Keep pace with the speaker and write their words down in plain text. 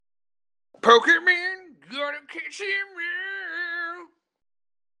Pokémon, gotta catch him.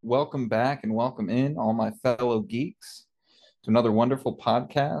 Welcome back and welcome in, all my fellow geeks, to another wonderful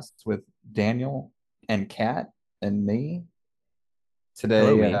podcast with Daniel and Kat and me.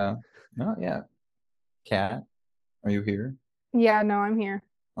 Hello, Today, me. oh yeah, Kat, are you here? Yeah, no, I'm here.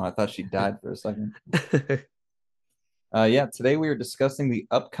 Oh, I thought she died for a second. Today we are discussing the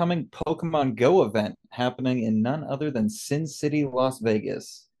upcoming Pokemon Go event happening in none other than Sin City, Las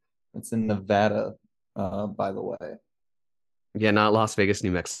Vegas. It's in Nevada, by the way. Yeah, not Las Vegas,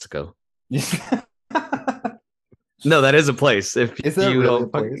 New Mexico. No, that is a place. If Is that you really a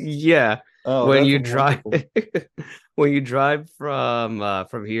don't, place? yeah. Oh, When that's you drive, wonderful. when you drive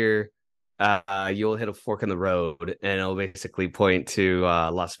from here, you'll hit a fork in the road, and it'll basically point to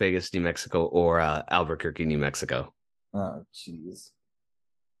Las Vegas, New Mexico, or Albuquerque, New Mexico. Oh, jeez.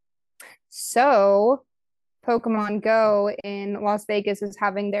 So, Pokemon Go in Las Vegas is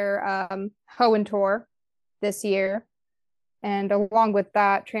having their Hoenn tour this year. And along with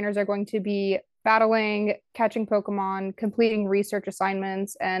that, trainers are going to be battling, catching Pokemon, completing research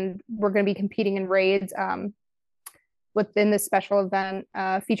assignments, and we're going to be competing in raids within this special event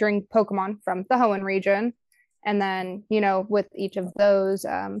featuring Pokemon from the Hoenn region. And then, with each of those,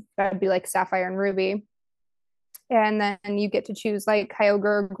 that'd be like Sapphire and Ruby. And then you get to choose like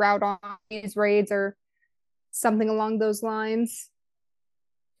Kyogre, Groudon, these raids, or something along those lines.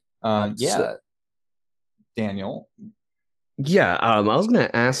 Daniel. Yeah, I was gonna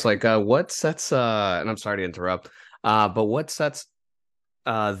ask, what sets and I'm sorry to interrupt, but what sets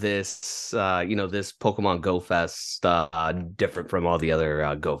this this Pokemon Go Fest different from all the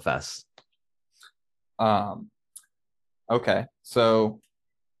other Go Fests? Okay, so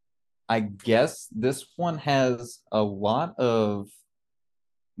I guess this one has a lot of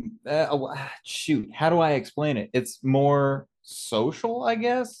shoot, how do I explain it? It's more social, I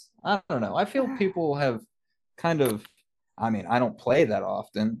guess. I don't know. I feel people have kind of, I mean, I don't play that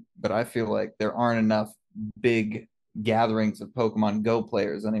often, but I feel like there aren't enough big gatherings of Pokemon Go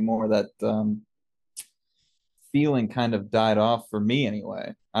players anymore. That feeling kind of died off for me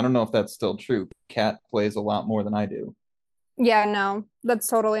anyway. I don't know if that's still true. Cat plays a lot more than I do. Yeah, no, that's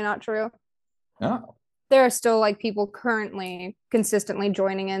totally not true. Oh. There are still like people currently consistently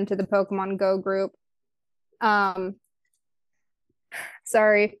joining into the Pokemon Go group.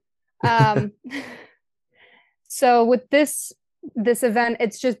 Sorry. So with this event,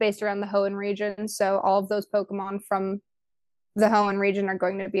 it's just based around the Hoenn region. So all of those Pokemon from the Hoenn region are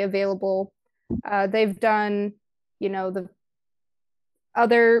going to be available. They've done, the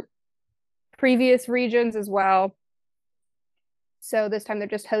other previous regions as well. So this time they're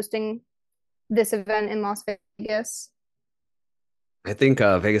just hosting this event in Las Vegas. I think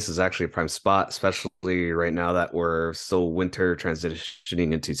Vegas is actually a prime spot, especially right now that we're still winter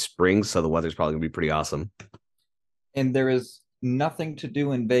transitioning into spring, so the weather's probably gonna be pretty awesome. And there is nothing to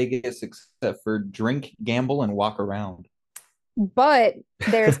do in Vegas except for drink, gamble, and walk around. But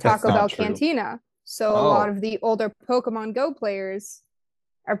there's That's Taco not Bell true. Cantina. So a lot of the older Pokemon Go players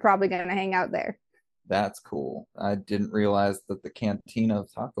are probably going to hang out there. That's cool. I didn't realize that the Cantina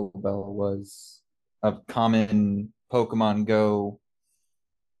of Taco Bell was a common Pokemon Go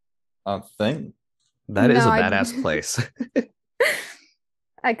thing. That is No, a badass place.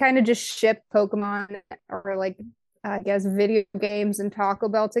 I kind of just ship Pokemon or like I guess video games and Taco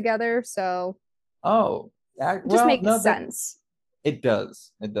Bell together. So Oh, it just makes sense. It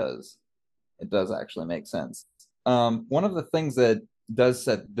does. It does. It does actually make sense. One of the things that does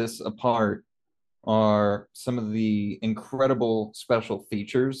set this apart are some of the incredible special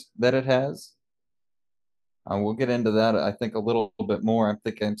features that it has. We'll get into that, I think, a little bit more. I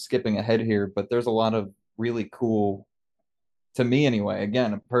think I'm skipping ahead here, but there's a lot of really cool, to me anyway,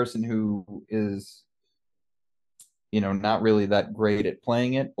 again, a person who is, not really that great at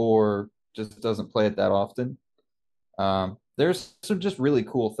playing it or just doesn't play it that often. There's some just really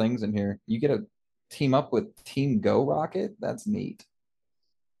cool things in here. You get to team up with Team Go Rocket. That's neat.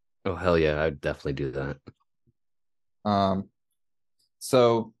 Oh, hell yeah, I'd definitely do that.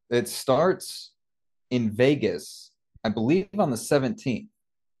 So it starts in Vegas, I believe on the 17th.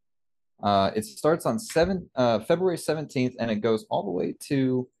 It starts on February 17th and it goes all the way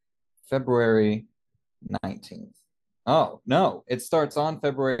to February 19th. Oh, no, it starts on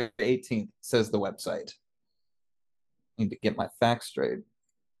February 18th, says the website. I need to get my facts straight.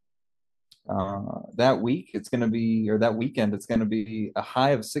 That weekend, it's going to be a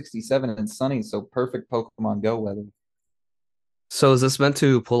high of 67 and sunny, so perfect Pokemon Go weather. So is this meant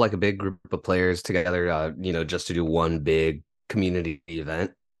to pull like a big group of players together, just to do one big community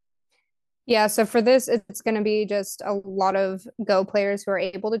event? Yeah, so for this, it's going to be just a lot of Go players who are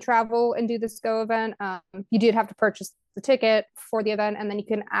able to travel and do this Go event. You did have to purchase the ticket for the event, and then you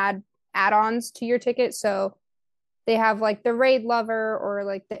can add add-ons to your ticket. So they have like the raid lover or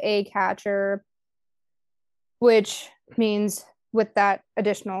like the egg catcher, which means with that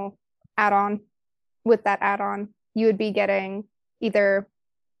additional add-on, with that add-on, you would be getting either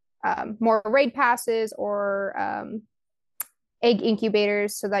more raid passes or egg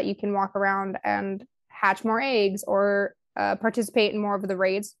incubators so that you can walk around and hatch more eggs or participate in more of the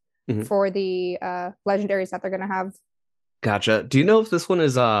raids Mhm. for the legendaries that they're going to have. Gotcha. Do you know if this one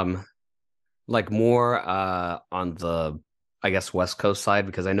is like more on the, I guess, West Coast side?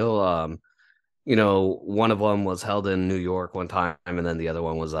 Because I know one of them was held in New York one time, and then the other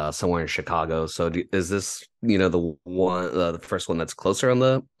one was somewhere in Chicago. So is this the one the first one that's closer on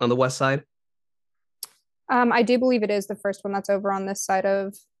the west side? I do believe it is the first one that's over on this side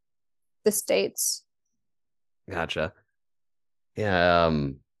of the states. Gotcha. Yeah.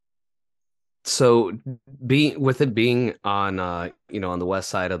 So being with it being on on the west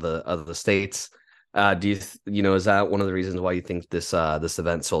side of the states, do is that one of the reasons why you think this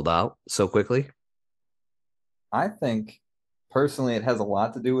event sold out so quickly? I think personally it has a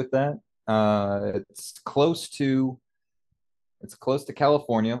lot to do with that. It's close to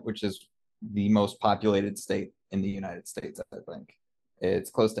California, which is the most populated state in the United States, I think.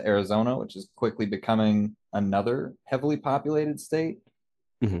 It's close to Arizona, which is quickly becoming another heavily populated state.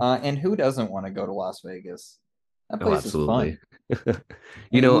 Mhm. And who doesn't want to go to Las Vegas? That Oh, place is absolutely. fun. And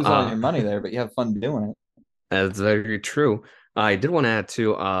you lose all Uh, your money there, but you have fun doing it. that's very true. I did want to add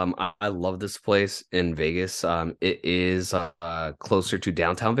too, I love this place in Vegas. It is closer to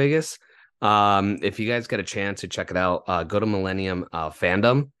downtown Vegas. If you guys get a chance to check it out, go to Millennium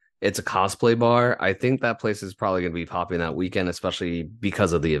Fandom. It's a cosplay bar. I think that place is probably going to be popping that weekend, especially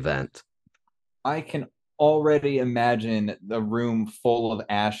because of the event. I can already imagine the room full of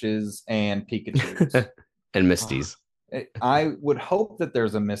ashes and Pikachus. And Oh, Misty's. I would hope that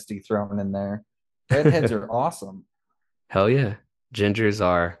there's a Misty thrown in there. Redheads are awesome. Hell yeah. Gingers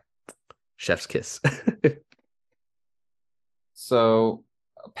are chef's kiss. So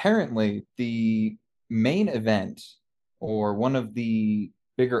apparently, the main event or one of the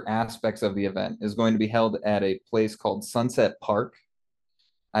bigger aspects of the event is going to be held at a place called Sunset Park.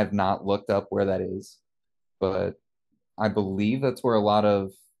 I've not looked up where that is, but I believe that's where a lot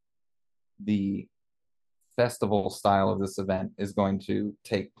of the festival style of this event is going to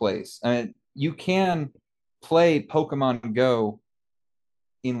take place. And you can play Pokemon Go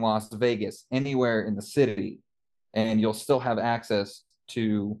in Las Vegas, anywhere in the city, and you'll still have access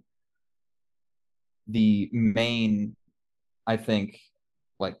to the main, I think,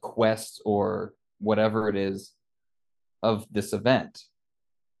 like quest or whatever it is of this event.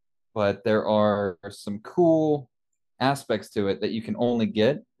 But there are some cool aspects to it that you can only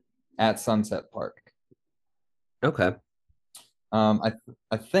get at Sunset Park. Okay. Um, I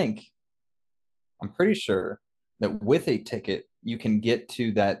I think I'm pretty sure that with a ticket you can get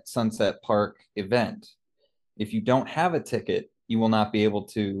to that Sunset Park event. If you don't have a ticket, you will not be able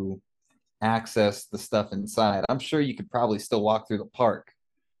to access the stuff inside. I'm sure you could probably still walk through the park,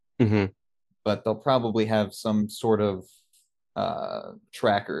 Hmm. but they'll probably have some sort of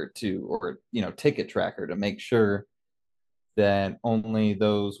tracker to, or ticket tracker to make sure that only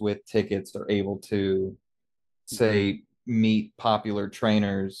those with tickets are able to, say, meet popular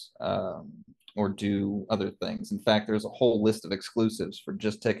trainers, or do other things. In fact, there's a whole list of exclusives for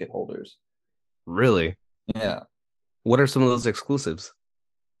just ticket holders. Really? Yeah. What are some of those exclusives?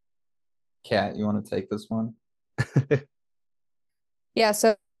 Kat, you want to take this one? Yeah,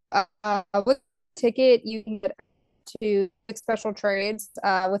 so with ticket, you can get to special trades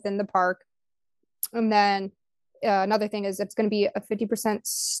within the park. And then another thing is it's going to be a 50%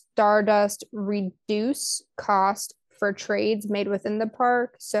 Stardust reduce cost for trades made within the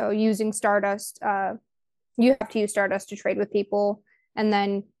park. So using Stardust, you have to use Stardust to trade with people. And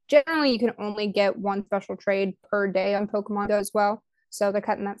then generally you can only get one special trade per day on Pokemon Go as well. So they're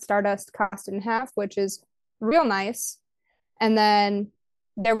cutting that Stardust cost in half, which is real nice. And then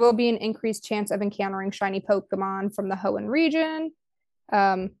there will be an increased chance of encountering shiny Pokemon from the Hoenn region,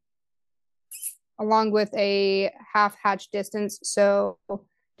 um, along with a half hatch distance. So,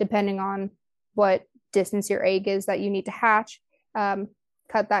 depending on what distance your egg is that you need to hatch,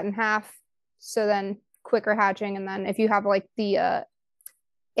 cut that in half. So then quicker hatching. And then if you have like the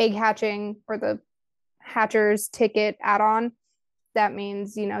egg hatching or the hatcher's ticket add on, that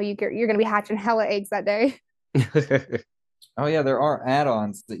means, you're going to be hatching hella eggs that day. Oh yeah, there are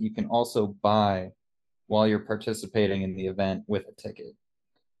add-ons that you can also buy while you're participating in the event with a ticket.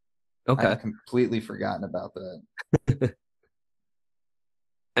 Okay. I've completely forgotten about that.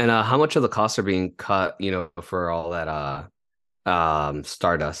 And how much of the costs are being cut, for all that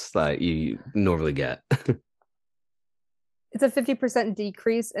Stardust that you normally get? It's a 50%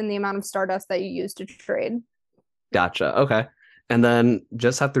 decrease in the amount of Stardust that you use to trade. Gotcha. Okay. And then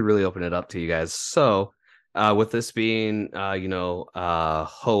just have to really open it up to you guys. So, with this being,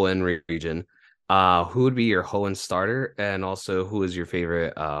 Hoenn region, who would be your Hoenn starter, and also who is your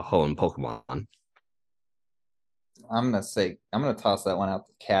favorite Hoenn Pokemon? I'm gonna toss that one out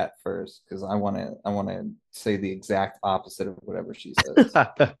to Cat first because I wanna say the exact opposite of whatever she says.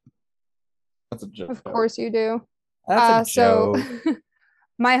 That's a joke. Of course you do. That's a So joke.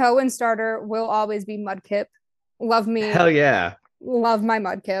 my Hoenn starter will always be Mudkip. Love me, Hell yeah. love my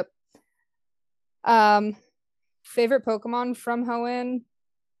Mudkip. Favorite Pokemon from Hoenn?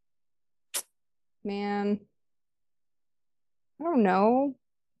 Man, I don't know.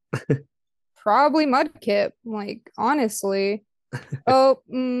 Probably Mudkip, like honestly. Oh,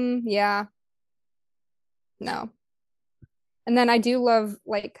 yeah. No. And then I do love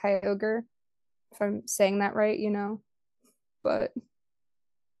like Kyogre, if I'm saying that right, But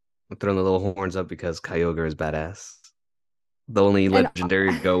I'm throwing the little horns up because Kyogre is badass. The only and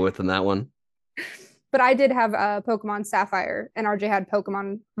legendary to go with in that one. but I did have Pokemon Sapphire and RJ had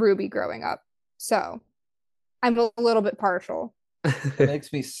Pokemon Ruby growing up. So I'm a little bit partial. It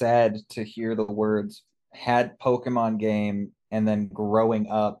makes me sad to hear the words "had Pokemon game" and then "growing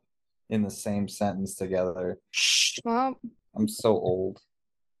up" in the same sentence together. Well, I'm so old.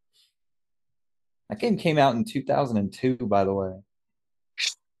 That game came out in 2002, by the way.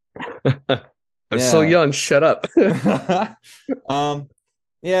 I'm so young. Shut up.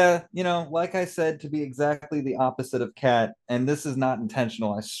 Yeah, like I said, to be exactly the opposite of Cat, and this is not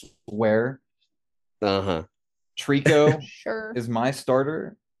intentional, I swear. Uh-huh. Trico sure. is my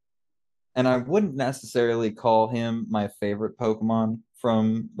starter, and I wouldn't necessarily call him my favorite Pokemon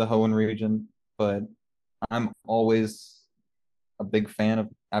from the Hoenn region, but I'm always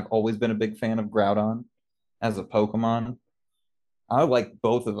I've always been a big fan of Groudon as a Pokemon. I like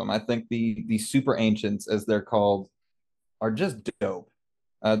both of them. I think the super ancients, as they're called, are just dope.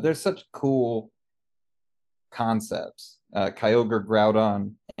 They're such cool concepts. Kyogre,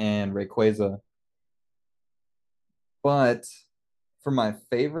 Groudon, and Rayquaza. But for my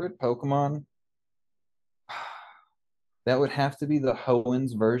favorite Pokemon, that would have to be the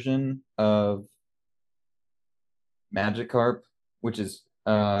Hoenn's version of Magikarp, which is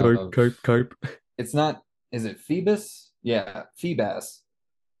Carp. it's not, is it Phoebus? Yeah, Phoebus.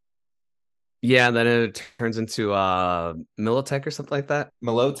 Yeah, then it turns into Militech or something like that.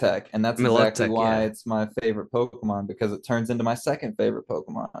 Milotic, and that's exactly Militech, why yeah. it's my favorite Pokemon because it turns into my second favorite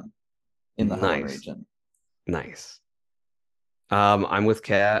Pokemon in the Hoenn Nice. region. Nice. I'm with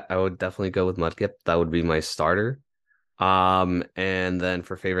Cat. I would definitely go with Mudkip. That would be my starter. And then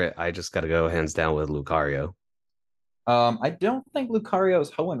for favorite, I just gotta go hands down with Lucario. I don't think Lucario is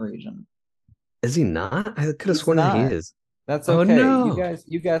Hoenn region. Is he not? I could have He's sworn that he not. is. That's Oh okay. no.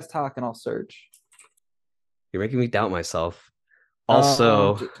 You guys talk and I'll search. You're making me doubt myself. Um,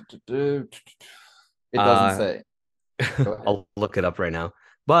 Also, it doesn't uh say. Go ahead. I'll look it up right now.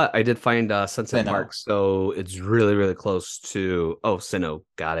 But I did find Sunset Sinnoh. Park, so it's really, really close to Sinnoh,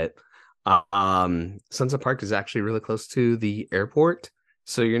 got it. Sunset Park is actually really close to the airport.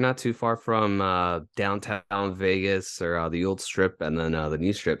 So you're not too far from downtown Vegas or the old strip and then the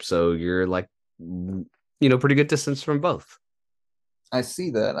new strip. So you're like, pretty good distance from both. I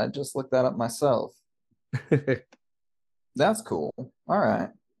see that. I just looked that up myself. That's cool. All right.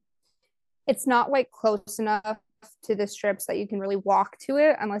 It's not like close enough to the strips that you can really walk to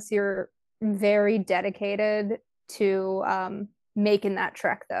it unless you're very dedicated to making that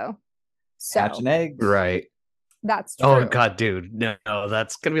trek though. So Hatching eggs. Right. that's true. Oh God, dude. No,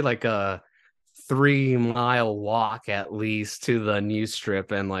 that's gonna be like a 3 mile walk at least to the new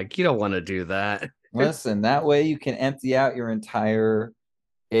strip, and like you don't want to do that. Listen, that way you can empty out your entire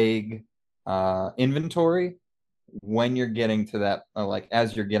egg inventory when you're getting to that, like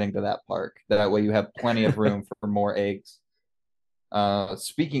as you're getting to that park. That way you have plenty of room for more eggs.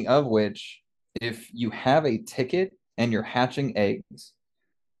 Speaking of which, if you have a ticket and you're hatching eggs,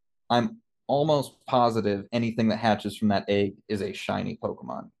 I'm almost positive anything that hatches from that egg is a shiny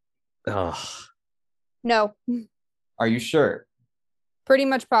Pokemon. Oh, No, Are you sure? pretty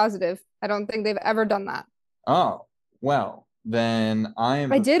much positive. I don't think they've ever done that. Oh, well, then I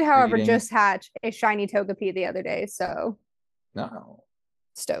am I did, however, reading. just hatch a shiny Togepi the other day, so No.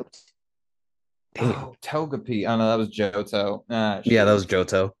 stoked. damn. Oh, Togepi. Oh no, that was Johto. Ah, Yeah, that shoot. was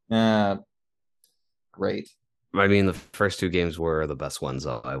Johto. Ah, great. I mean, the first two games were the best ones.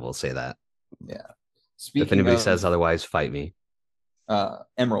 I will say that. Yeah. If Speaking anybody of says otherwise, fight me.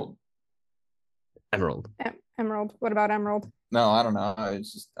 Emerald. Emerald. Emerald. What about Emerald? No, I don't know.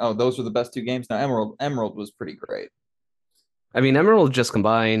 It's just those were the best two games. No, Emerald was pretty great. I mean, Emerald just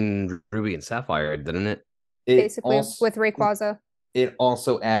combined Ruby and Sapphire, didn't it? It Basically, also with Rayquaza. it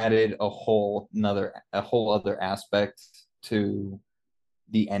also added a whole other aspect to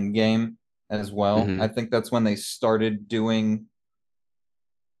the end game as well. I think that's when they started doing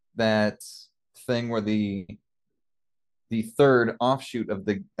that thing where the third offshoot of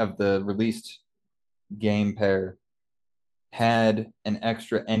the released game pair had an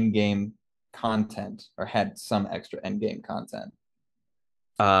extra end game content or had some extra end game content.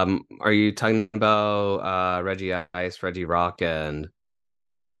 Are you talking about Reggie Ice, Reggie Rock, and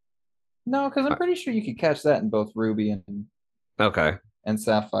No, because I'm pretty sure you could catch that in both Ruby okay, and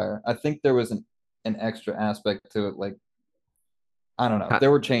Sapphire. I think there was an extra aspect to it, like I don't know. There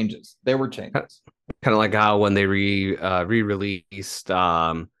were changes. kind of like how when they re-released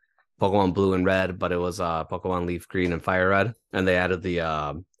Pokemon Blue and Red, but it was Pokemon Leaf Green and Fire Red, and they added the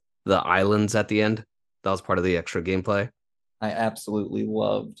islands at the end. That was part of the extra gameplay. I absolutely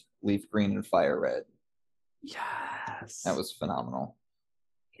loved Leaf Green and Fire Red. Yes. That was phenomenal.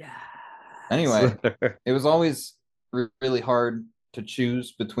 Yes. Anyway, it was always really hard to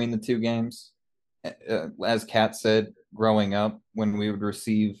choose between the two games. As Kat said, growing up, when we would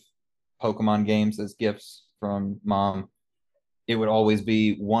receive Pokemon games as gifts from mom, it would always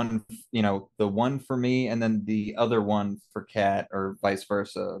be one, the one for me and then the other one for Kat, or vice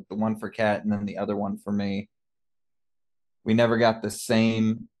versa. The one for Kat and then the other one for me. We never got the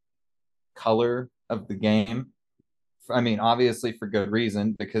same color of the game. I mean, obviously for good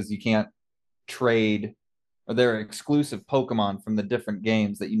reason, because you can't trade, or there are exclusive Pokemon from the different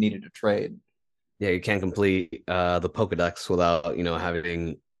games that you needed to trade. Yeah, you can't complete the Pokedex without,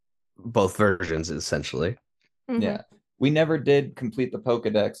 having both versions, essentially. Mm-hmm. Yeah. We never did complete the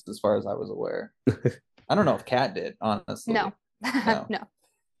Pokedex as far as I was aware. I don't know if Kat did, honestly. No. No.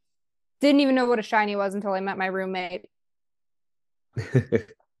 Didn't even know what a shiny was until I met my roommate.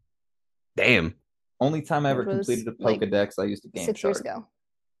 Damn. Only time I ever completed a Pokedex, I used a Game 6 Shark. years ago.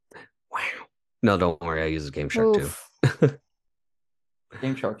 Wow. No, don't worry. I use a Game Shark too.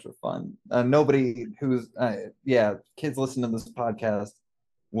 Game Sharks were fun. Nobody who's, kids listen to this podcast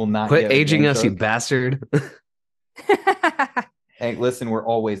will not quit aging us, you bastard. Hey, listen, we're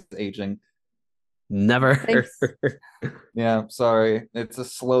always aging. Never. Yeah, sorry. It's a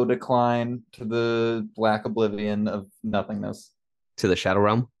slow decline to the black oblivion of nothingness. To the Shadow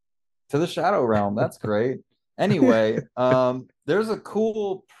Realm? To the Shadow Realm. That's great. Anyway, there's a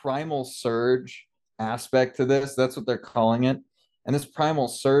cool primal surge aspect to this. That's what they're calling it. And this primal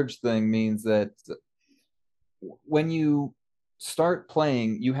surge thing means that when you start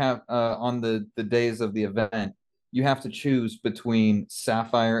playing, you have on the days of the event, you have to choose between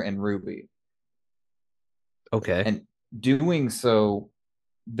Sapphire and Ruby. Okay. And doing so,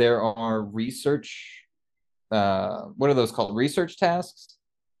 there are research. What are those called? Research tasks?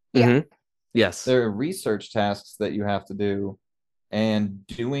 Yeah. Mm-hmm. Yes. There are research tasks that you have to do, and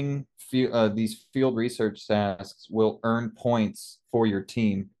doing these field research tasks will earn points for your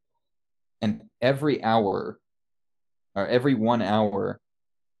team. And every hour, or every 1 hour,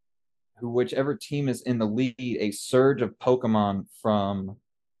 whichever team is in the lead, a surge of Pokemon from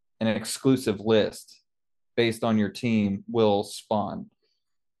an exclusive list based on your team will spawn.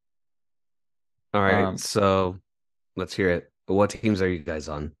 All right, so let's hear it. What teams are you guys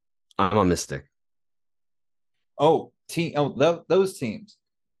on? I'm on Mystic. Oh, those teams.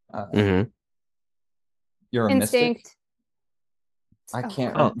 You're a Instinct. Mystic? I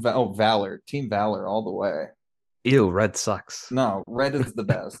can't. Valor. Team Valor all the way. Ew, red sucks. No, red is the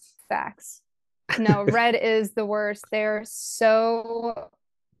best. Facts. No, red is the worst. They're so,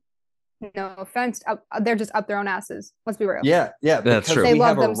 no offense, they're just up their own asses. Let's be real. Yeah, that's true. They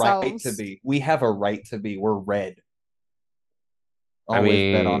love have a themselves. right to be. We have a right to be. We're red.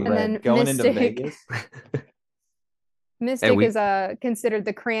 Always bet on red. Going into Vegas. Mystic is considered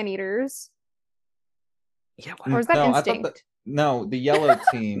the crayon eaters. Yeah, or is that Instinct? No, the yellow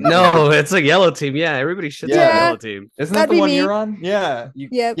team. No, it's a yellow team. Yeah, everybody shits on the yellow team. Isn't that the one you're on? Yeah.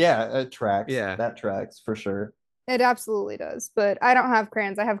 Yeah, it tracks. Yeah. That tracks for sure. It absolutely does. But I don't have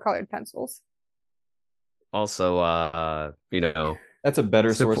crayons. I have colored pencils. Also, that's a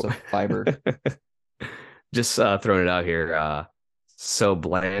better source of fiber. Just throwing it out here. So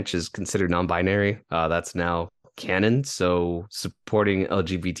Blanche is considered non-binary. That's now canon. So supporting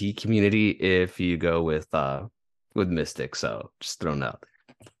LGBT community if you go with Mystic. So just throwing it out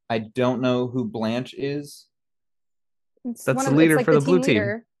there. I don't know who Blanche is. It's That's one the of it's leader like for the the blue team team.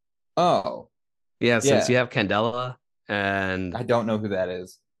 leader. Oh, Yeah, since yeah. you have Candela and I don't know who that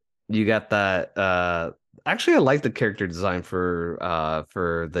is. you got that actually I like the character design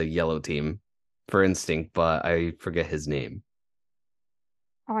for the yellow team for Instinct, but I forget his name.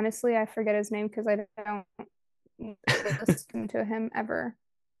 Honestly, I forget his name because I don't listen to him ever.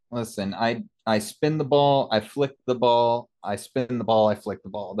 Listen, I spin the ball, I flick the ball, I spin the ball, I flick the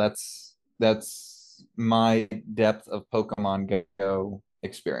ball. That's my depth of Pokemon Go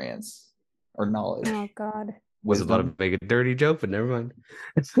experience or knowledge, Oh God. Was about to wisdom. make a dirty joke, but never mind.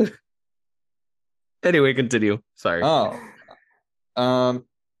 Anyway, continue. Sorry. Oh,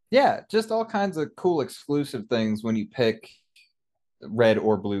 yeah, just all kinds of cool exclusive things when you pick red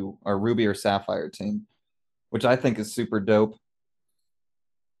or blue or ruby or sapphire team, which I think is super dope.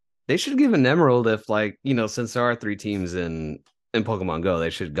 They should give an Emerald if, like, since there are three teams in Pokemon Go, they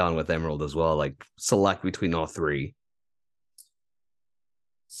should have gone with Emerald as well. Like, select between all three.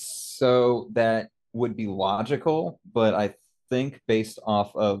 So that would be logical, but I think based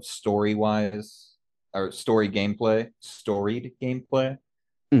off of story wise or storied gameplay,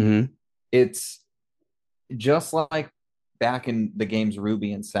 Mm-hmm. it's just like back in the games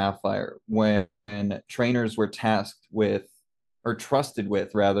Ruby and Sapphire when trainers were tasked with or trusted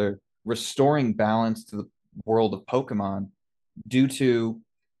with rather restoring balance to the world of Pokemon due to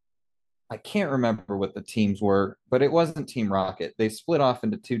I can't remember what the teams were, but it wasn't Team Rocket. They split off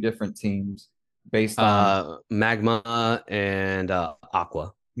into two different teams based on Magma and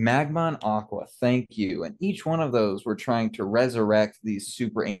Aqua. Magma and Aqua. Thank you. And each one of those were trying to resurrect these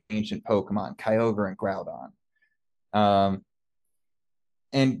super ancient Pokemon, Kyogre and Groudon. Um,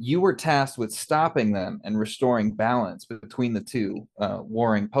 and you were tasked with stopping them and restoring balance between the two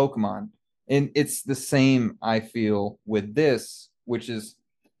warring Pokemon. And it's the same, I feel, with this, which is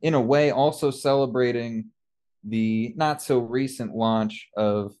in a way also celebrating the not so recent launch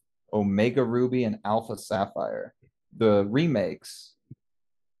of Omega Ruby and Alpha Sapphire, the remakes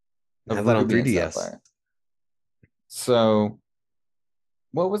I of have that on Ruby and 3DS. Sapphire. So,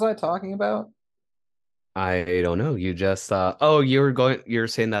 what was I talking about? I don't know. You just you're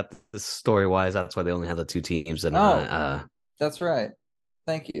saying that the story wise, that's why they only have the two teams and Oh, that's right.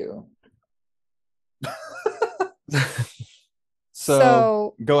 Thank you. So,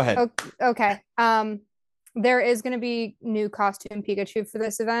 So, go ahead. okay. There is going to be new costume Pikachu for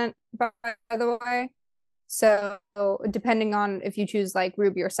this event, by the way. So, depending on if you choose like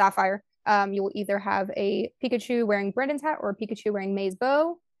Ruby or Sapphire, you will either have a Pikachu wearing Brandon's hat or a Pikachu wearing May's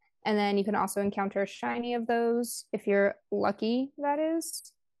bow. And then you can also encounter a shiny of those if you're lucky, that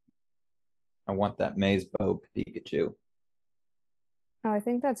is. I want that Maze Bow Pikachu. Oh, I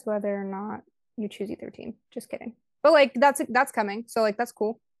think that's whether or not you choose either team. Just kidding. But like that's coming. So like that's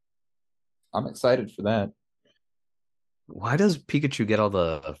cool. I'm excited for that. Why does Pikachu get all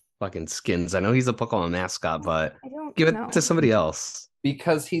the fucking skins? I know he's a Pokemon mascot, but I don't give it know. to somebody else.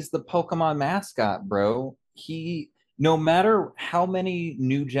 Because he's the Pokemon mascot, bro. No matter how many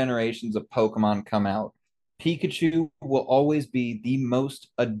new generations of Pokemon come out, Pikachu will always be the most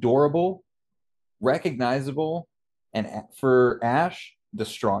adorable, recognizable, and for Ash, the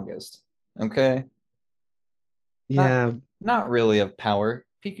strongest. Okay? Not Yeah, not really of power.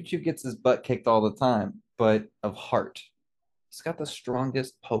 Pikachu gets his butt kicked all the time, but of heart. He's got the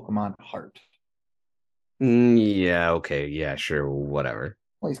strongest Pokemon heart. yeah, okay, yeah, sure, whatever.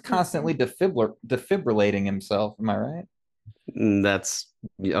 Well, he's constantly defibrillating himself. Am I right? That's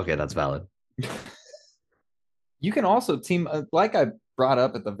okay. That's valid. You can also team, like I brought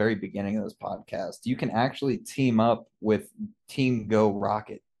up at the very beginning of this podcast, you can actually team up with Team Go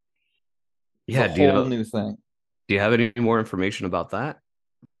Rocket. It's a Yeah, whole new thing. do you have any more information about that?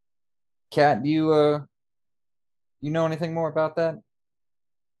 Kat, do you know anything more about that?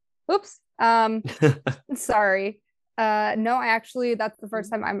 Oops. Sorry. No, I actually that's the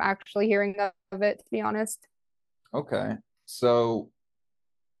first time I'm actually hearing of it, to be honest. Okay. So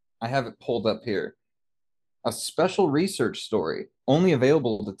I have it pulled up here. A special research story only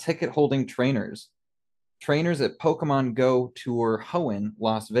available to ticket holding trainers. Trainers at Pokemon Go Tour Hoenn,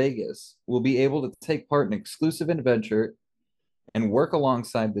 Las Vegas, will be able to take part in exclusive adventure and work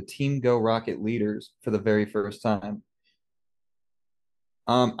alongside the Team Go Rocket leaders for the very first time.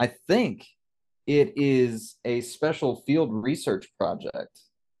 I think it is a special field research project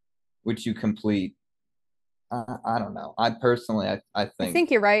which you complete. I don't know. I personally, I I think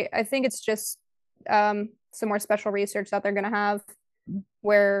think you're right. I think it's just some more special research that they're gonna have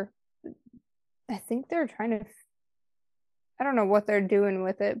where I think they're trying to I don't know what they're doing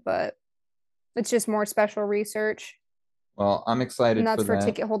with it, but it's just more special research. well, I'm And excited for that's for that.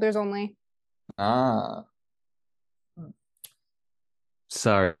 ticket holders only. Ah,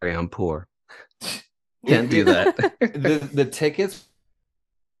 Sorry, I'm poor. Can't do that. The tickets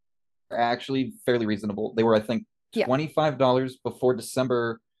are actually fairly reasonable. They were, I think, Yeah. $25 before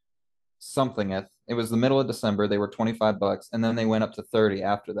December something. It was the middle of December. They were $25, and then they went up to 30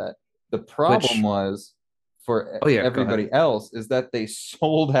 after that. The problem Which, was for oh yeah, go ahead. everybody else is that they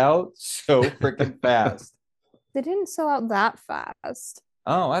sold out so freaking fast. They didn't sell out that fast.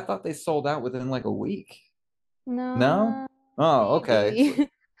 Oh, I thought they sold out within like a week. No? No, Oh, okay. maybe.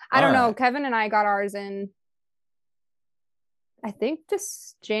 I All don't know. right. Kevin and I got ours in, I think,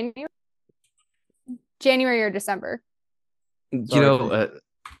 just January or December. You Sorry know, for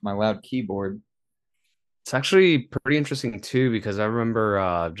my loud keyboard. it's actually pretty interesting too because I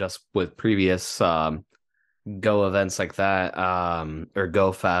remember just with previous Go events like that or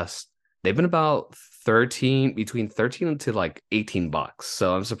Go Fest, they've been about 13 between 13 to like $18.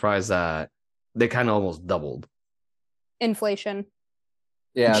 So I'm surprised that they kind of almost doubled. Inflation.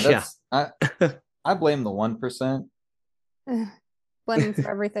 Yeah, Yeah. I blame the 1%. Blame them for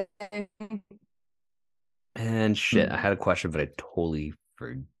everything. And shit, I had a question, but I totally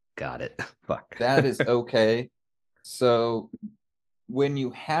forgot it. Fuck. That is okay. So when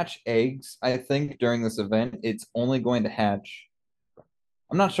you hatch eggs, I think during this event, it's only going to hatch.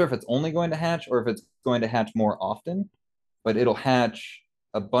 I'm not sure if it's only going to hatch or if it's going to hatch more often, but it'll hatch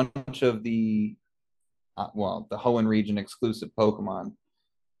a bunch of the Hoenn region exclusive Pokemon.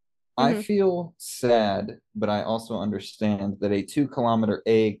 I Mhm. feel sad, but I also understand that a 2 kilometer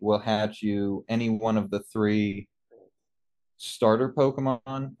egg will hatch you any one of the three starter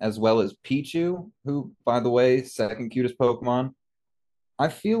Pokemon, as well as Pichu, who, by the way, second cutest Pokemon. I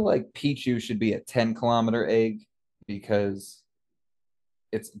feel like Pichu should be a 10 kilometer egg because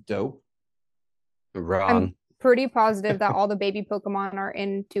it's dope. Wrong. I'm pretty positive that all the baby Pokemon are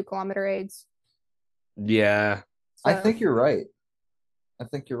in 2 kilometer eggs. Yeah. I So, think you're right. I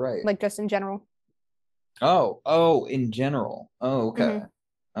think you're right. like, just in general. Oh, in general. Oh, okay. Mhm.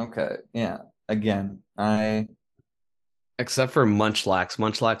 Okay. Yeah. Again, I Except for Munchlax.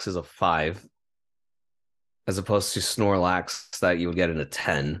 Munchlax is a 5, as opposed to Snorlax that you would get in a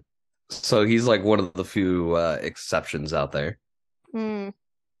 10. So he's like one of the few exceptions out there. Mm,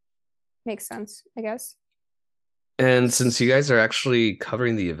 makes sense, I guess. And since you guys are actually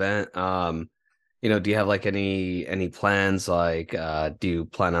covering the event, do you have like any plans? Like, do you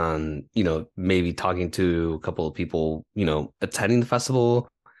plan on, maybe talking to a couple of people, attending the festival?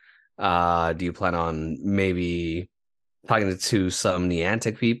 Do you plan on maybe talking to some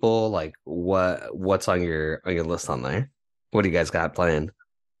Niantic people? Like, what's on your list on there? What do you guys got planned?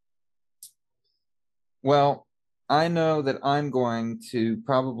 Well, I know that I'm going to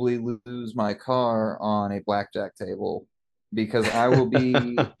probably lose my car on a blackjack table because I will be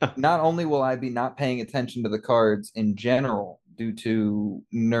not only will I be not paying attention to the cards in general due to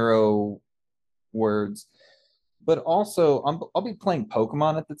neuro words, but also I'll be playing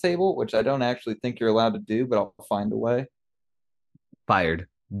Pokemon at the table, which I don't actually think you're allowed to do, but I'll find a way. Fired,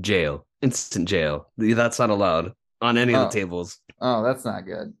 jail, instant jail. That's not allowed on any of the Oh, tables. oh, that's not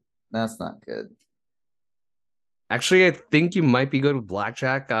good. That's not good. Actually, I think you might be good with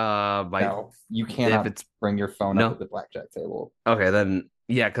blackjack. By No, you if cannot it's bring your phone up at no, the blackjack table. okay, then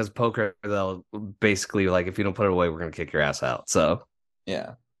yeah, because poker they'll basically like if you don't put it away, we're gonna kick your ass out. So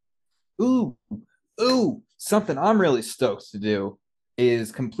Yeah. Ooh, something I'm really stoked to do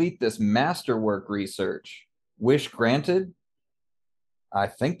is complete this masterwork research. Wish granted. I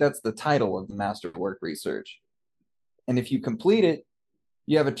think that's the title of the masterwork research. And if you complete it,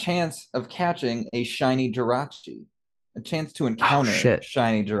 you have a chance of catching a shiny Jirachi, a chance to oh encounter shit,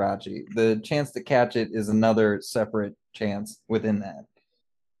 shiny Jirachi. The chance to catch it is another separate chance within that.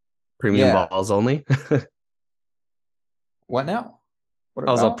 premium Yeah. balls only. What now? What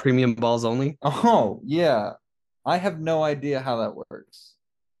I was all about? premium balls only. Oh, yeah. I have no idea how that works.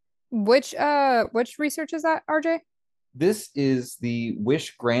 Which research is that, RJ? This is the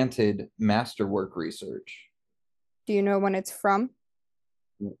Wish Granted Masterwork research. Do you know when it's from?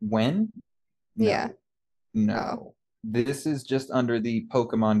 When? Yeah. No, Oh. no. This is just under the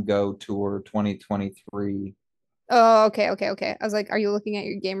Pokemon Go Tour 2023. Oh, okay. I was like, are you looking at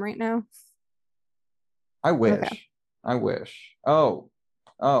your game right now? I Okay. wish. I wish. Oh,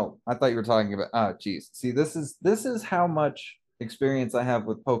 I thought you were talking about. Oh, geez. See, this is how much experience I have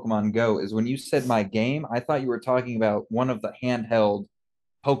with Pokemon Go. Is when you said my game, I thought you were talking about one of the handheld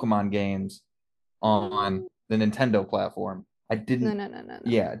Pokemon games on the Nintendo platform. I No, didn't, no, no, no, no.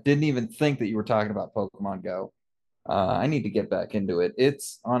 yeah, didn't even think that you were talking about Pokemon Go. I need to get back into it.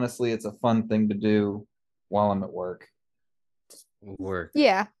 It's honestly, it's a fun thing to do while I'm at work. Work.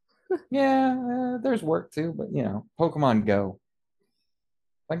 Yeah. Yeah, there's work too, but Pokemon Go.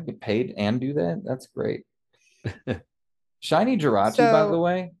 I can get paid and do that, that's great. Shiny Jirachi, by the So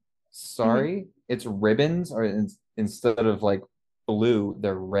way, sorry, it's ribbons, or instead of like blue,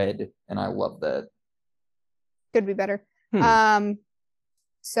 they're red, and I love that. could be better. Hmm.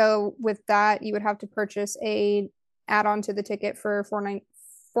 So with that, you would have to purchase a add-on to the ticket for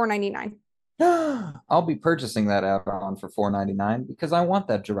 $4.99, I'll be purchasing that add-on for $4.99 because I want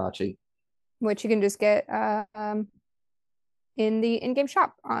that Jirachi. which you can just get in the in-game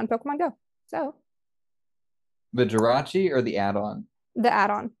shop on Pokemon Go. So The Jirachi or the add-on? the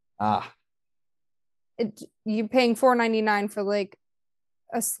add-on, Ah, you paying $4.99 for like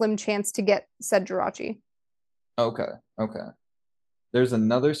a slim chance to get said Jirachi. okay, okay. There's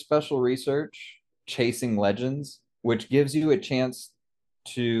another special research, Chasing Legends, which gives you a chance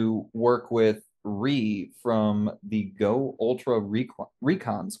to work with Ree from the Go Ultra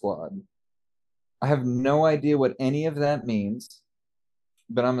Recon Squad. I have no idea what any of that means,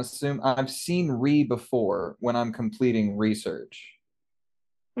 but I'm assuming I've seen Ree before when I'm completing research.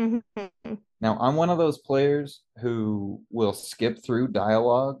 Mm-hmm. Now, I'm one of those players who will skip through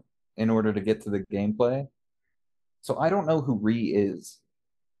dialogue in order to get to the gameplay. So I don't know who Ree is.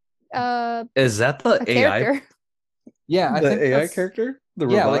 Is that the A AI? character. Yeah, I The think AI that's character? The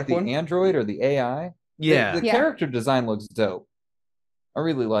yeah, like robotic the one? android or the AI. The Yeah. Yeah. character design looks dope. I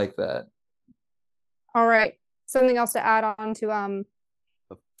really like that. All right. Something else to add on to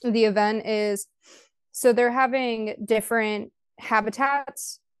the event is so they're having different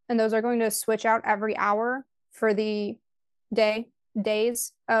habitats, and those are going to switch out every hour for the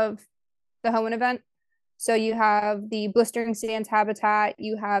days of the Hoenn event. So you have the Blistering Sands habitat,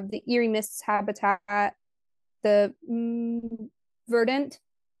 you have the Eerie Mists habitat, the Verdant,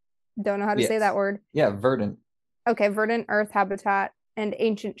 don't know how to say Yes. that word. Yeah, Verdant. Okay, Verdant Earth habitat and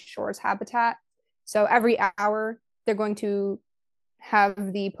Ancient Shores habitat. So every hour they're going to have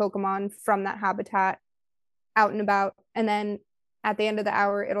the Pokemon from that habitat out and about, and then at the end of the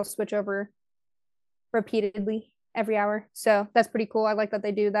hour it'll switch over repeatedly every hour. So that's pretty cool. I like that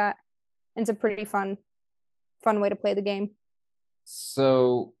they do that. It's a pretty fun way to play the game.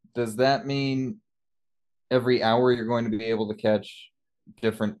 So does that mean every hour you're going to be able to catch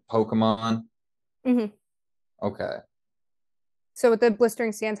different Pokemon? Mm-hmm. Okay. So with the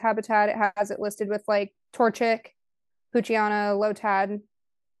Blistering Sands habitat, it has it listed with like Torchic, Poochyena, Lotad,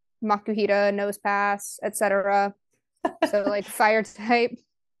 Makuhita, Nosepass, etc. So like fire type.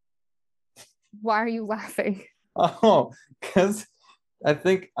 Why are you laughing? Oh, because I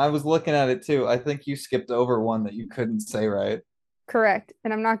think I was looking at it too. I think you skipped over one that you couldn't say right. Correct.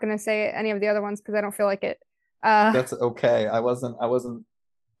 And I'm not going to say any of the other ones because I don't feel like it. I That's okay. I wasn't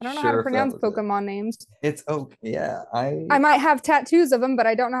don't know how to sure if that pronounce was it. Pokemon names. It's okay. Yeah, I might have tattoos of them, but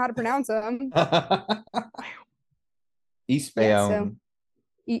I don't know how to pronounce them. I Yeah, so Eastbound.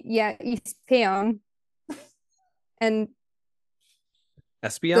 yeah, Eastpayon and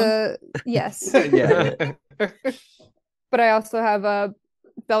Espeon? the yes. Yeah, yeah. But I also have a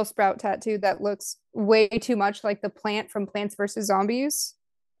Bellsprout tattoo that looks way too much like the plant from Plants vs Zombies.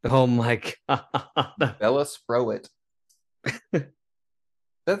 Oh my god. Bella Sprowit.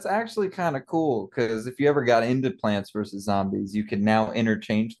 That's actually kind of cool because if you ever got into Plants vs. Zombies, you can now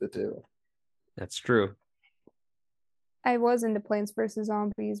interchange the two. That's true. I was into Plants vs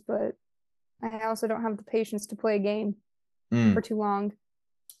Zombies, but I also don't have the patience to play a game for Mm. too long.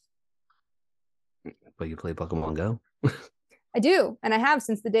 But you play Pokemon Go? I do, and I have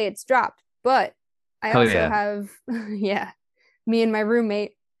since the day it's dropped. But I Oh also yeah. have, yeah, me and my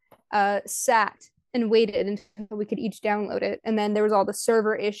roommate sat and waited until we could each download it, and then there was all the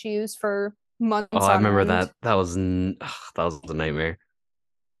server issues for Oh, months I on remember end. that. That was a nightmare.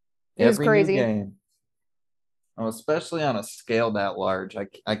 It was Every new crazy. game, especially on a scale that large,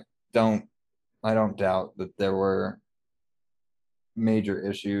 don't I don't doubt that there were major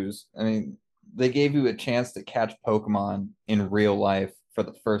issues. I mean, they gave you a chance to catch Pokemon in real life for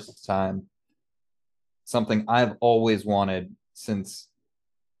the first time. Something I've always wanted since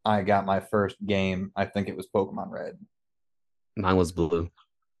I got my first game. I think it was Pokemon Red. Mine was blue.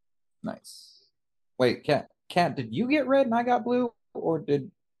 Nice. Wait, Cat, did you get red and I got blue, or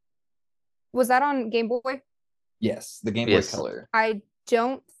did Was that on Game Boy? yes, the Game Boy Yes. Color? I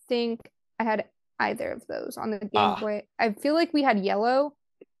don't think I had either of those on the Game Ah, Boy. I feel like we had yellow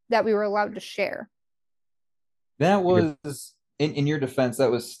that we were allowed to share. that You're was in your defense, that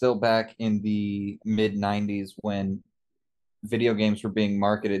was still back in the mid 90s when video games were being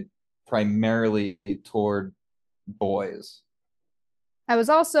marketed primarily toward boys. I was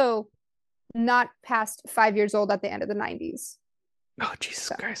also not past 5 years old at the end of the 90s. Oh Jesus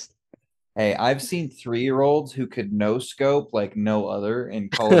So Christ. Hey, I've seen 3-year-olds who could no scope like no other in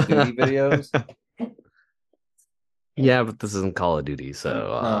Call of Duty videos. Yeah, but this isn't Call of Duty,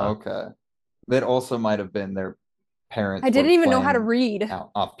 so Oh, okay. That also might have been their parents I were didn't even know how to playing read.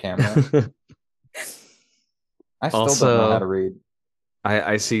 out off camera. I still don't know how to also read.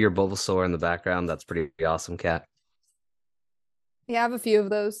 I see your Bulbasaur in the background. That's pretty awesome, Cat. Yeah, I have a few of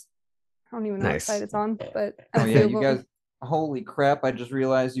those. I don't even know what Nice. side it's on, but I Oh have a yeah, few of you them. guys. Holy crap! I just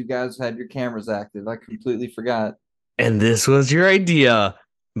realized you guys had your cameras active. I completely forgot. And this was your idea,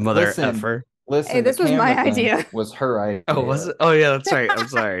 mother Listen, effer. Hey, listen. The this was my camera thing idea. was her Oh, was idea. it? Oh, yeah, that's right. I'm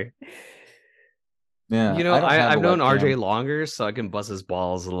sorry. Yeah, You know, I don't have a I've known RJ webcam. longer, so I can bust his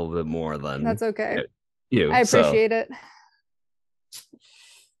balls a little bit more than That's okay. you. I So appreciate it.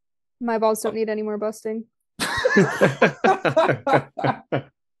 My balls don't need any more busting.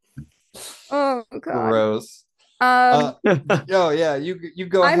 Oh God. Gross. Um, Oh yeah, you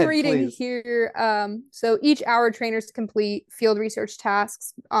go I'm ahead, reading please. here. So each hour, trainers complete field research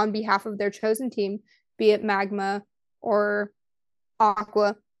tasks on behalf of their chosen team, be it Magma or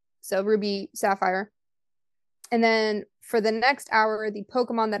Aqua, so Ruby, Sapphire. And then for the next hour, the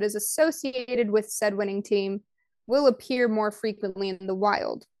Pokemon that is associated with said winning team will appear more frequently in the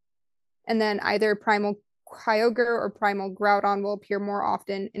wild. And then either Primal Kyogre or Primal Groudon will appear more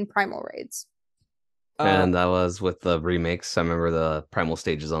often in Primal raids. and that was with the remakes. I remember the primal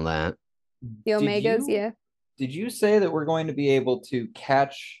stages on that. The Did Omegas, you yeah. did you say that we're going to be able to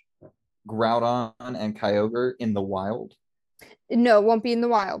catch Groudon and Kyogre in the wild? No, it won't be in the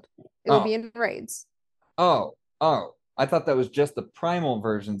wild. It will be Oh, in raids. oh. I thought that was just the primal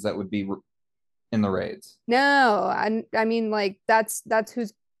versions that would be in the raids. No, I mean like that's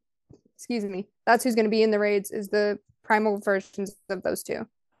who's excuse me. That's who's going to be in the raids is the primal versions of those two.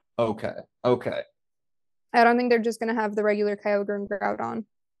 Okay, okay, I don't think they're just going to have the regular Kyogre and Groudon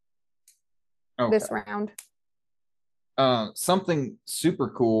okay. this round. Something super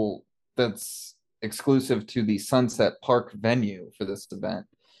cool that's exclusive to the Sunset Park venue for this event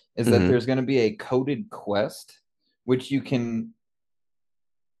is that Mhm. there's going to be a coded quest which you can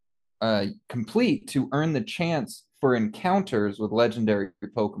complete to earn the chance for encounters with legendary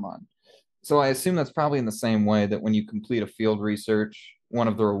Pokemon. So I assume that's probably in the same way that when you complete a field research, one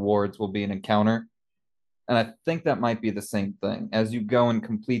of the rewards will be an encounter. And I think that might be the same thing. As you go and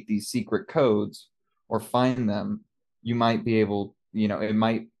complete these secret codes or find them, you might be able, it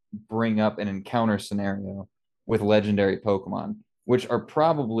might bring up an encounter scenario with legendary Pokemon, which are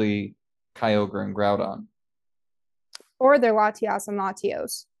probably Kyogre and Groudon. Or they're Latias and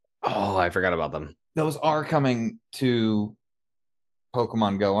Latios. Oh, I forgot about them. Those are coming to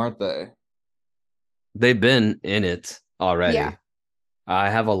Pokemon Go, aren't they? They've been in it already. Yeah. I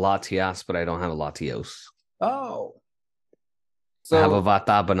have a Latias, but I don't have a Latios. Oh. I have a So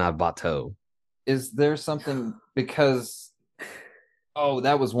Vata, but not Bato. is there something because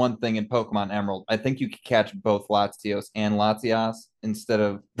that was one thing in Pokemon Emerald. I think you could catch both Latios and Latias instead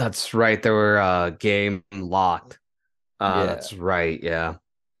of That's right. They were game locked. yeah. That's right. Yeah.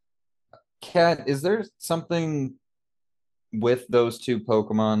 Cat, is there something with those two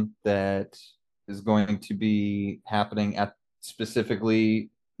Pokemon that is going to be happening at specifically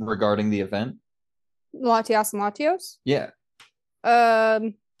regarding the event? Latias and Latios. Yeah.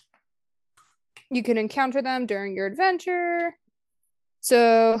 You can encounter them during your adventure.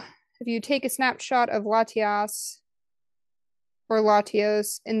 So if you take a snapshot of Latias or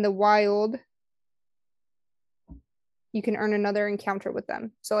Latios in the wild, you can earn another encounter with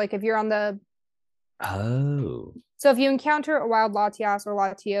them. So like if you're on the Oh. So if you encounter a wild Latias or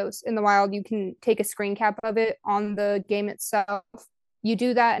Latios in the wild, you can take a screen cap of it on the game itself. You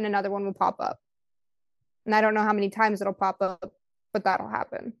do that and another one will pop up. And I don't know how many times it'll pop up, but that'll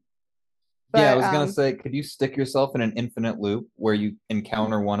happen. Yeah, I was gonna say, could you stick yourself in an infinite loop where you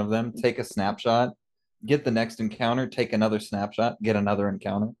encounter one of them, take a snapshot, get the next encounter, take another snapshot, get another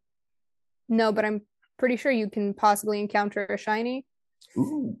encounter? No, but I'm pretty sure you can possibly encounter a shiny.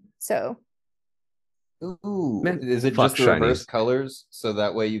 Ooh. So Ooh. Man, Is it fuck just the reverse shinies. colors so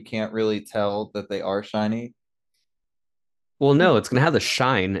that way you can't really tell that they are shiny? Well, no, it's gonna have the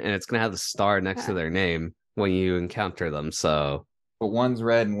shine and it's gonna have the star next to yeah. their name when you encounter them. So But one's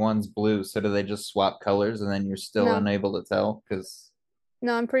red and one's blue, so do they just swap colors and then you're still No. unable to tell? Because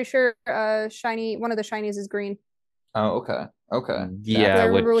No, I'm pretty sure shiny one of the shinies is green. okay. yeah, Do I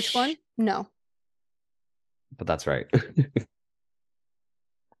remember which one? No. But that's right.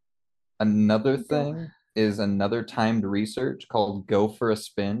 Another thing is another timed research called Go for a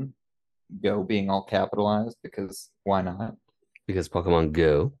Spin. Go being all capitalized because why not? Because Pokemon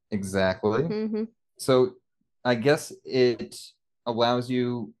Go. Exactly. Mm-hmm. So I guess it allows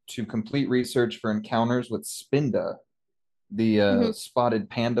you to complete research for encounters with Spinda, the Mhm. spotted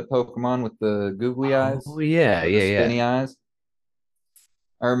panda Pokemon with the googly eyes Oh yeah, or the yeah, yeah. spinny eyes.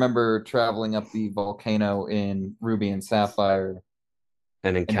 I remember traveling up the volcano in Ruby and Sapphire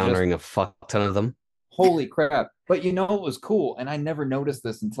And and just encountering a fuck ton of them. holy crap. But you know what was cool, and I never noticed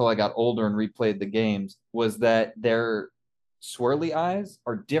this until I got older and replayed the games, was that their swirly eyes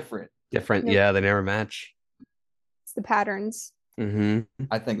are different. Different, Yep. yeah, they never match. It's the patterns. Mm-hmm.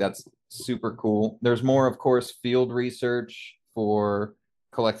 I think that's super cool. There's more, of course, field research for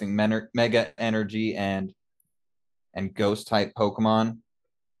collecting mega energy and ghost type Pokemon,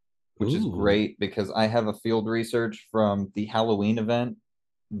 which is Ooh. great because I have a field research from the Halloween event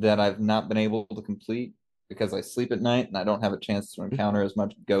that I've not been able to complete because I sleep at night and I don't have a chance to encounter as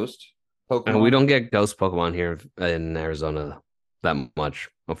much ghost And we Pokemon. don't get ghost Pokemon here in Arizona that much,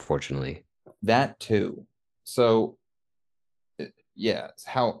 unfortunately. That too. So yeah,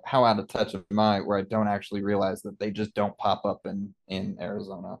 how out of touch am I where I don't actually realize that they just don't pop up in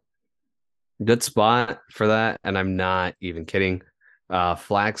Arizona. Good spot for that, and I'm not even kidding.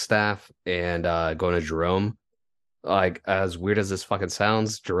 Flagstaff and going to Jerome. Like as weird as this fucking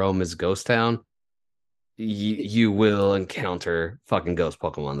sounds, Jerome is Ghost Town. You will encounter fucking ghost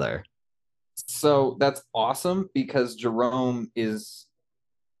Pokemon there. So that's awesome because Jerome is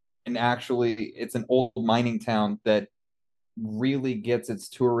it's an old mining town that really gets its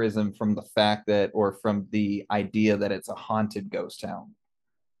tourism from the fact that or from the idea that it's a haunted ghost town.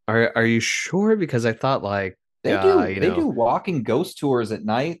 Are you sure? Because I thought like They do walking ghost tours at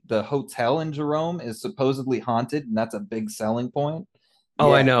night. The hotel in Jerome is supposedly haunted, and that's a big selling point.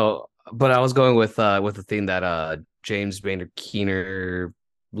 oh I Yeah, know, but I was going with the theme that James Maynard Keener,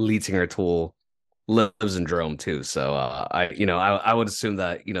 lead singer Tool, lives in Jerome too. So I would assume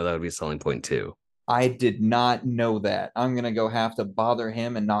that that would be a selling point too. I did not know that. I'm gonna go have to bother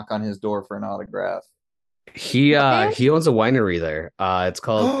him and knock on his door for an autograph. Man, He owns a winery there. It's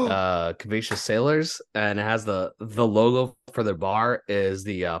called Capacious Sailors, and it has the logo for their bar is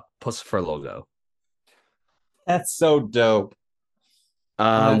the Pussifer logo. That's so dope.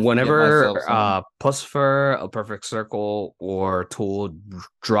 I'm gonna have to get myself Whenever some. Pussifer, A Perfect Circle, or Tool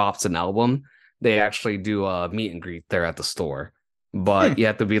drops an album, they actually do a meet and greet there at the store. Hmm. But you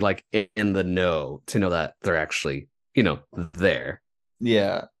have to be like in the know to know that they're actually, there.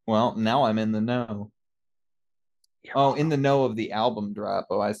 Yeah. Well, now I'm in the know. You're Oh, in welcome. the know of the album drop.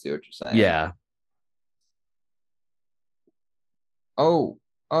 Oh, I see what you're saying. Yeah. Oh,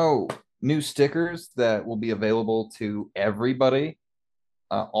 oh, new stickers that will be available to everybody.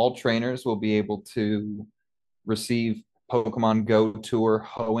 All trainers will be able to receive Pokemon Go Tour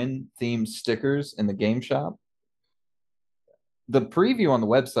Hoenn themed stickers in the game shop. The preview on the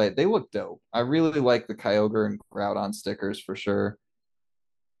website, they look dope. I really like the Kyogre and Groudon stickers for sure.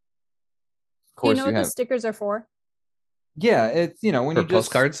 Of do you course, know you what the have, stickers are for? yeah, it's, when For you just,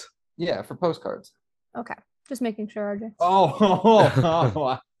 postcards. yeah, for postcards. Okay, just making sure, RJ.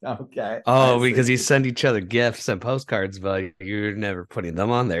 Okay. I Oh, because see. you send each other gifts and postcards, but you're never putting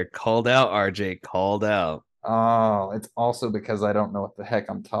them on there. Called out, RJ. Called out. Oh, it's also because I don't know what the heck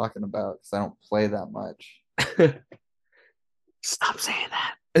I'm talking about because I don't play that much. Stop saying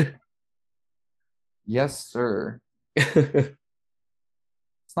that. Yes, sir. It's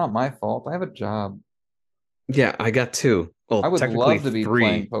not my fault. I have a job. Yeah, I got two. I Well, would technically love to be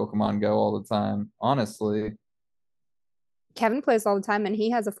playing three. Pokemon Go all the time, honestly. Kevin plays all the time, and he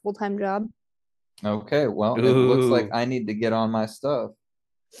has a full-time job. Okay, well, it looks like Ooh. I need to get on my stuff.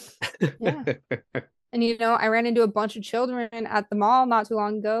 Yeah. And I ran into a bunch of children at the mall not too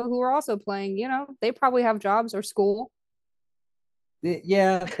long ago who were also playing. They probably have jobs or school,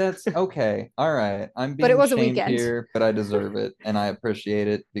 Yeah, that's okay. All right. I'm but it being was a shamed weekend. here, but I deserve it and I appreciate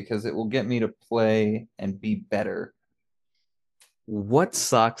it because it will get me to play and be better. What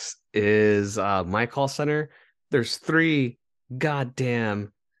sucks is my call center. There's three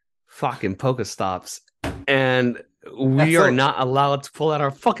goddamn fucking Pokestops, and That's we are so, not allowed to pull out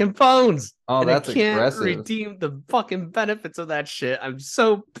our fucking phones, oh, and I that's can't aggressive. redeem the fucking benefits of that shit. I'm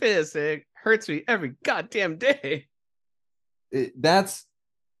so pissed. It hurts me every goddamn day. That's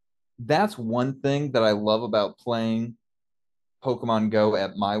one thing that I love about playing Pokemon Go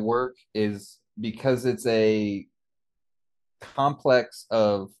at my work is because it's a complex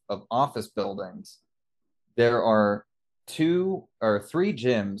of office buildings. There are two or three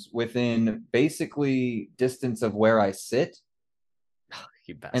gyms within basically distance of where I sit,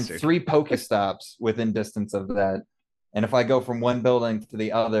 You and bastard. three Pokestops within distance of that. And if I go from one building to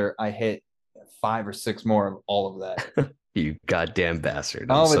the other, I hit five or six more of all of that. You goddamn bastard.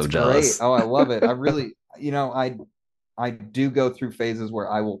 I'm Oh, so it's great. jealous. Oh, I love it. I really, I I do go through phases where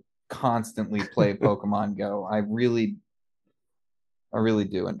I will constantly play Pokemon Go. I really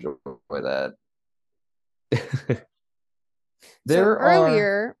do enjoy that. So There are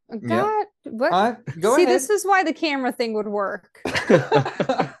earlier, yeah. God, what? Go See, ahead. this is why the camera thing would work.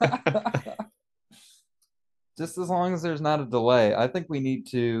 Just as long as there's not a delay. I think we need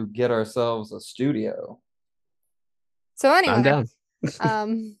to get ourselves a studio. So I'm anyway, down.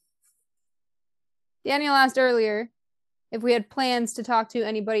 Daniel asked earlier if we had plans to talk to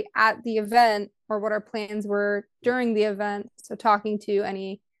anybody at the event or what our plans were during the event. So talking to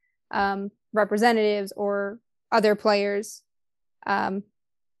any representatives or other players to,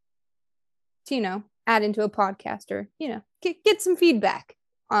 add into a podcast or, get some feedback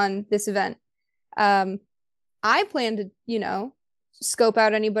on this event. I plan to, scope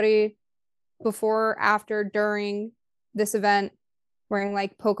out anybody before, after, during this event wearing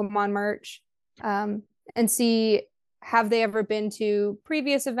like Pokemon merch, and see, have they ever been to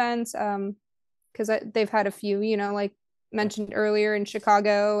previous events? Because they've had a few, like mentioned earlier in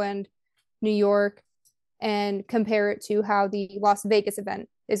Chicago and New York, and compare it to how the Las Vegas event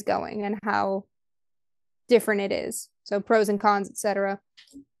is going and how different it is. So pros and cons, etc.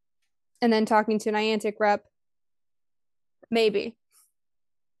 And then talking to Niantic rep, maybe.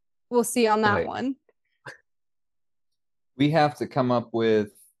 We'll see on that one. We have to come up with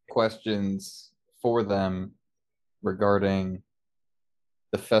questions for them regarding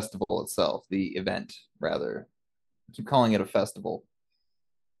the festival itself, the event, rather. I keep calling it a festival.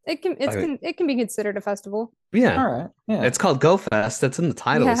 It can be considered a festival. Yeah. All right. Yeah. It's called Go Fest. That's in the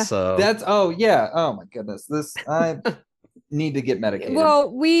title. Yeah. So oh my goodness. I need to get medicated.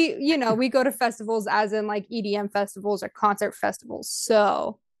 Well, we go to festivals as in like EDM festivals or concert festivals.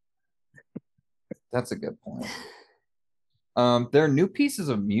 So that's a good point. There are new pieces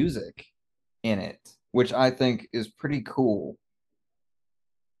of music in it, which I think is pretty cool.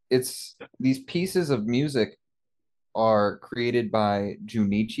 These pieces of music are created by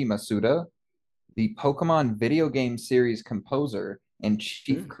Junichi Masuda, the Pokemon video game series composer and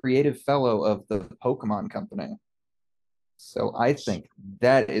chief creative fellow of the Pokemon Company. So I think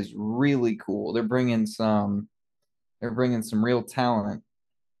that is really cool. They're bringing some real talent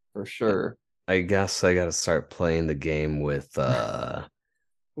for sure. I guess I got to start playing the game with Sounds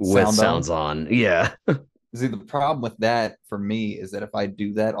on. Yeah. See, the problem with that for me is that if I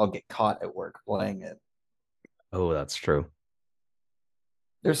do that, I'll get caught at work playing it. Oh, that's true.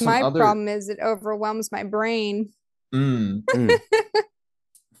 There's some my other problem is it overwhelms my brain.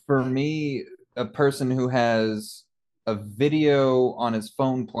 For me, a person who has a video on his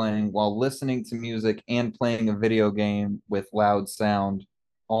phone playing while listening to music and playing a video game with loud sound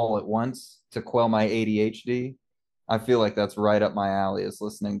all at once to quell my ADHD, I feel like that's right up my alley, is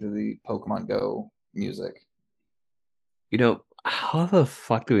listening to the Pokemon Go music. How the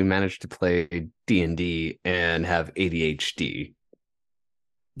fuck do we manage to play D&D and have ADHD?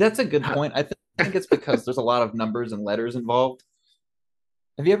 That's a good point. I think it's because there's a lot of numbers and letters involved.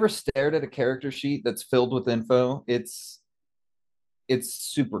 Have you ever stared at a character sheet that's filled with info? It's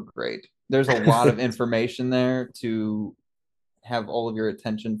super great. There's a lot of information there to have all of your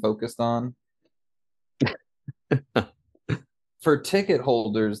attention focused on. For ticket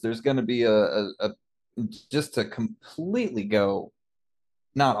holders, there's going to be a just to completely go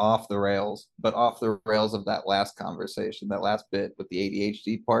not off the rails, but off the rails of that last conversation, that last bit with the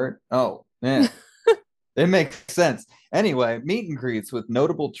ADHD part. Oh, man. It makes sense. Anyway, meet and greets with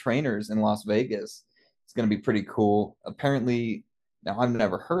notable trainers in Las Vegas. It's going to be pretty cool. Apparently, now I've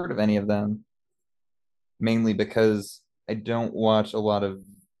never heard of any of them, mainly because I don't watch a lot of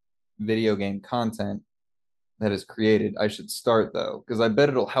video game content that is created. I should start though, because I bet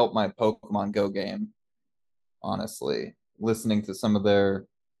it'll help my Pokemon Go game, honestly, listening to some of their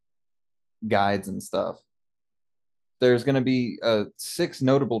guides and stuff. There's going to be 6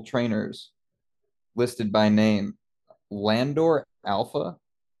 notable trainers listed by name: Landor Alpha,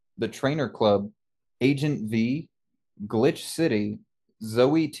 the Trainer Club, Agent V, Glitch City,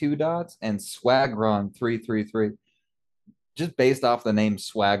 Zoe 2 Dots, and Swagron 333. Just based off the name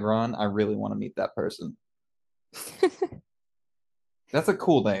Swagron, I really want to meet that person. That's a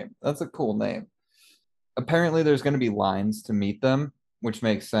cool name. Apparently, there's going to be lines to meet them, which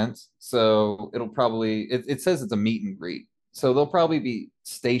makes sense. So it'll probably, it says it's a meet and greet. So they'll probably be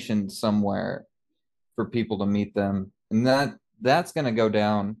stationed somewhere for people to meet them. And that's going to go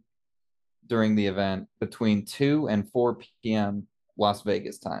down during the event between 2 and 4 p.m. Las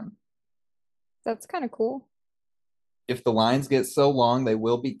Vegas time. That's kind of cool. If the lines get so long, they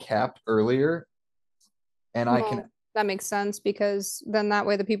will be capped earlier. And that makes sense, because then that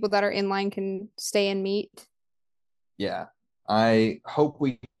way the people that are in line can stay and meet. Yeah. I hope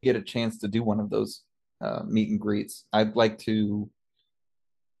we get a chance to do one of those meet and greets. I'd like to,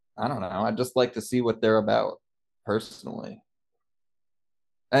 I don't know, I'd just like to see what they're about personally.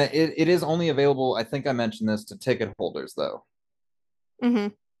 It is only available, I think I mentioned this, to ticket holders, though. Mm-hmm.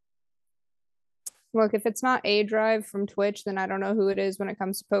 Look, if it's not A Drive from Twitch, then I don't know who it is when it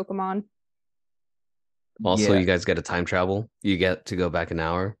comes to Pokemon. Also, Yeah. you guys get a time travel. You get to go back an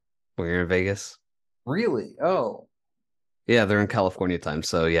hour when you're in Vegas. Really? Oh. Yeah, they're in California time,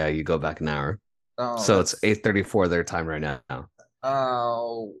 so yeah, you go back an hour. Oh, So it's that's 8:34 their time right now.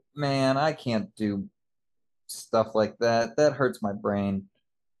 oh man, I can't do stuff like that. That hurts my brain.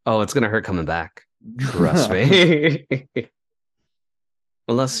 Oh, it's gonna hurt coming back. Trust me.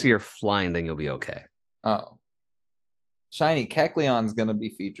 Unless you're flying, then you'll be okay. Oh. Shiny Kecleon's gonna be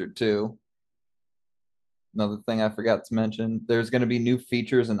featured too. Another thing I forgot to mention. There's gonna be new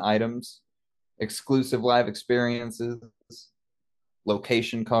features and items, exclusive live experiences,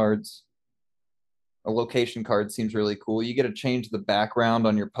 location cards. A location card seems really cool. You get to change the background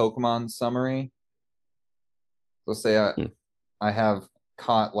on your Pokemon summary. So say I have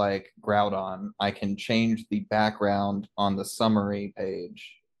caught like Groudon, I can change the background on the summary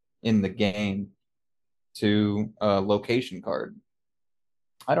page in the game to a location card.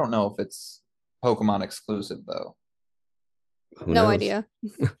 I don't know if it's Pokemon exclusive though. Who No knows? idea.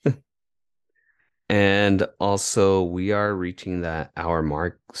 And also, we are reaching that hour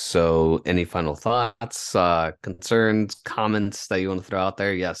mark. So, any final thoughts, concerns, comments that you want to throw out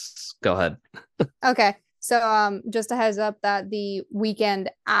there? Yes, go ahead. Okay. So just a heads up that the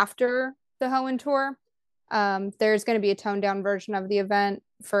weekend after the Hoenn tour, there's going to be a toned down version of the event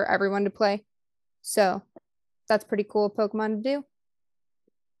for everyone to play. So that's pretty cool Pokemon to do.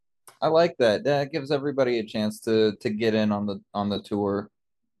 I like that. That gives everybody a chance to get in on the tour.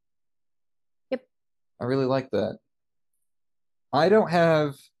 Yep. I really like that. I don't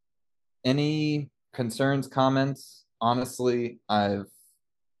have any concerns, comments. Honestly, I've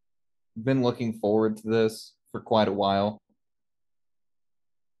been looking forward to this for quite a while.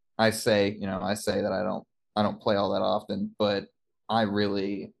 I say that I don't play all that often, but I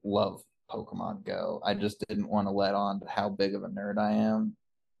really love Pokemon Go. I just didn't want to let on to how big of a nerd I am.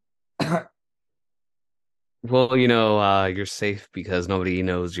 Well, you're safe because nobody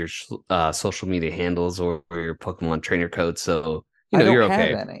knows your social media handles or your Pokemon trainer code. So, I don't you're have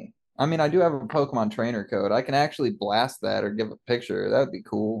okay. any. I mean, I do have a Pokemon trainer code. I can actually blast that or give a picture. That would be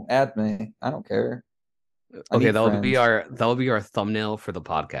cool. Add me. I don't care. I Okay, need friends. that'll be our thumbnail for the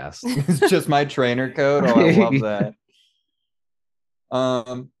podcast. It's just my trainer code. Oh, I love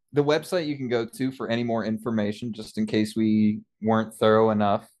that. The website you can go to for any more information, just in case we weren't thorough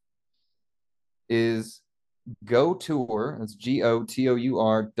enough, is GoTour. That's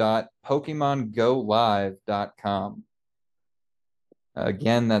GOTOUR.PokemonGoLive.com.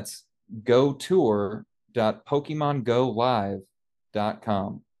 Again, that's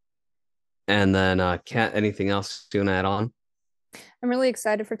GoTour.PokemonGoLive.com. And then, Kat, anything else you want to add on? I'm really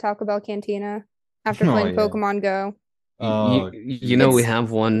excited for Taco Bell Cantina after Oh, playing yeah. Pokemon Go. Oh, We It's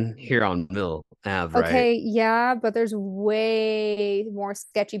have one here on Mill Ave, right? okay, yeah, but there's way more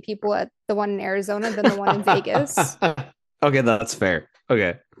sketchy people at the one in Arizona than the one in Vegas. Okay, that's fair.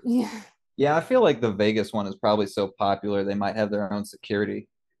 Okay. Yeah, yeah, I feel like the Vegas one is probably so popular they might have their own security.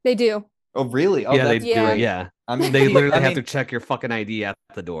 they do. Oh, really? Oh, Yeah, they that's do. great. Yeah. I mean, They literally I have to mean, check your fucking ID at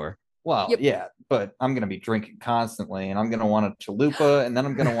the door. well, Yep. yeah, but I'm gonna be drinking constantly, and I'm gonna want a chalupa, and then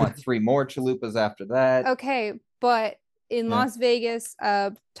I'm gonna want 3 more chalupas after that. Okay, but in Yeah. Las Vegas,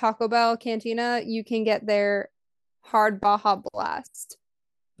 Taco Bell Cantina, you can get their hard Baja Blast.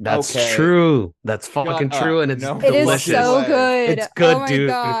 That's Okay. true. That's Shut fucking up. true, and it's No It is delicious. so way. good. It's good, Oh my dude.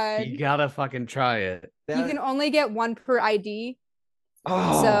 God. You gotta fucking try it You That- can only get one per ID.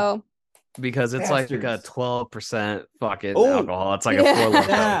 oh, So because it's like a bastards. 12% fucking Oh, alcohol. It's like yeah. a Four Loko.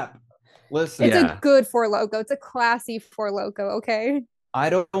 snap. Listen, it's Yeah. a good Four Loco. It's a classy Four Loco, okay? I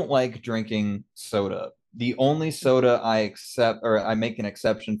don't like drinking soda. The only soda I accept or I make an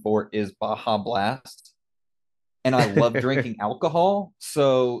exception for is Baja Blast. And I love drinking alcohol.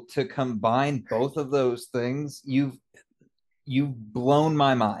 So to combine both of those things, you've blown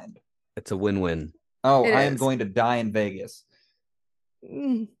my mind. It's a win-win. Oh, It I am is. going to die in Vegas.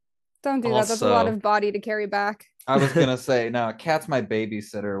 Don't do that. That's a lot Also- of body to carry back. I was gonna say, no, Kat's my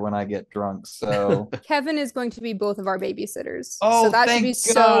babysitter when I get drunk. So Kevin is going to be both of our babysitters. oh, so that should thank be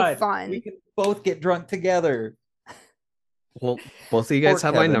God. so fun. We can both get drunk together. Well, both of you guys Poor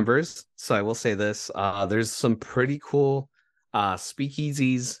have my Kevin. numbers, so I will say this. There's some pretty cool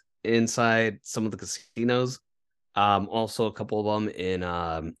speakeasies inside some of the casinos. Also a couple of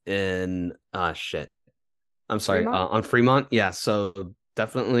them in shit. I'm sorry, Fremont? on Fremont. Yeah, so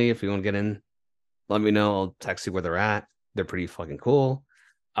definitely if you want to get in, let me know. I'll text you where they're at. They're pretty fucking cool.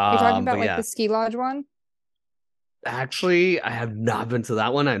 Are you talking But about like yeah, the ski lodge one? actually, I have not been to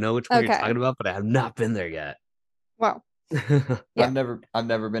that one. I know which one you're Okay. talking about, but I have not been there yet. Well, I've yeah.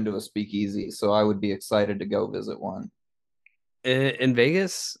 never been to a speakeasy, so I would be excited to go visit one. In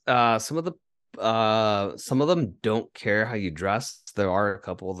Vegas, some of them don't care how you dress. There are a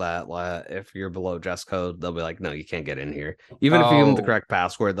couple that if you're below dress code, they'll be like, no, you can't get in here. Even if you give them the Oh, correct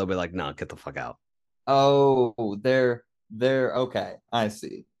password, they'll be like, no, get the fuck out. oh, they're okay. I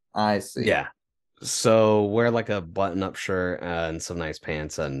see. I see. Yeah. So wear like a button-up shirt and some nice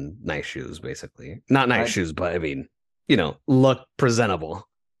pants and nice shoes, basically. Not nice I shoes, but I mean, look presentable.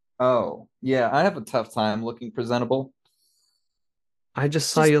 Oh, yeah, I have a tough time looking presentable. I just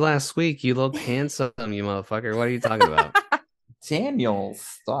saw Just you last week. You look handsome, you motherfucker. What are you talking about? Daniel,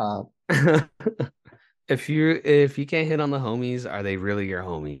 stop. If you can't hit on the homies, are they really your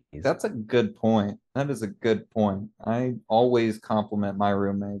homies? That's a good point. That is a good point. I always compliment my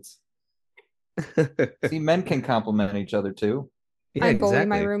roommates. See, men can compliment each other too. Yeah, I bully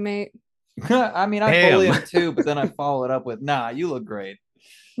my exactly. roommate. I mean, I bully Damn. him too, but then I follow it up with, nah, you look great.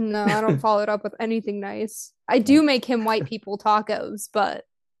 No, I don't follow it up with anything nice. I do make him white people tacos, but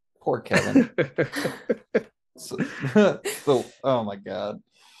Poor Kevin. So, oh my God.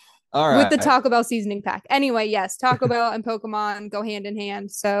 All with the right. Taco Bell seasoning pack. Anyway, yes, Taco Bell and Pokemon go hand in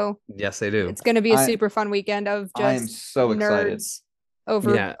hand. So Yes, they do. it's going to be a I super fun weekend of I am just so excited. nerds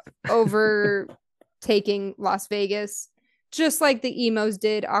overtaking Las Vegas, just like the emos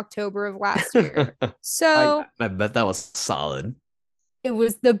did October of last year. So I bet that was solid. it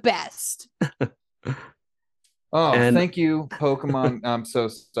was the best. Oh, And thank you, Pokemon. I'm so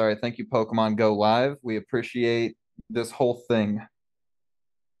sorry. Thank you, Pokemon Go Live. We appreciate this whole thing.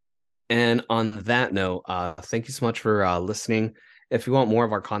 And on that note, thank you so much for listening. If you want more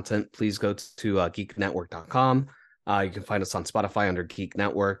of our content, please go to geeknetwork.com. You can find us on Spotify under Geek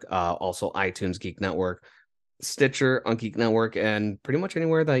Network, also iTunes Geek Network, Stitcher on Geek Network, and pretty much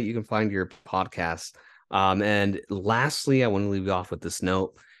anywhere that you can find your podcasts. And lastly, I want to leave you off with this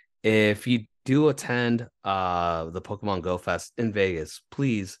note. If you do attend the Pokemon Go Fest in Vegas,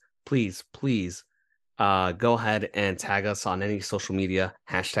 please, please, please go ahead and tag us on any social media,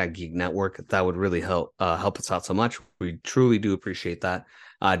 #Geek Network. That would really help us out so much. We truly do appreciate that.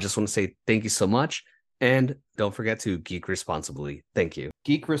 I just want to say thank you so much. And don't forget to geek responsibly. Thank you.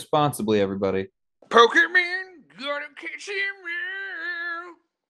 Geek responsibly, everybody. Pokemon, gotta catch him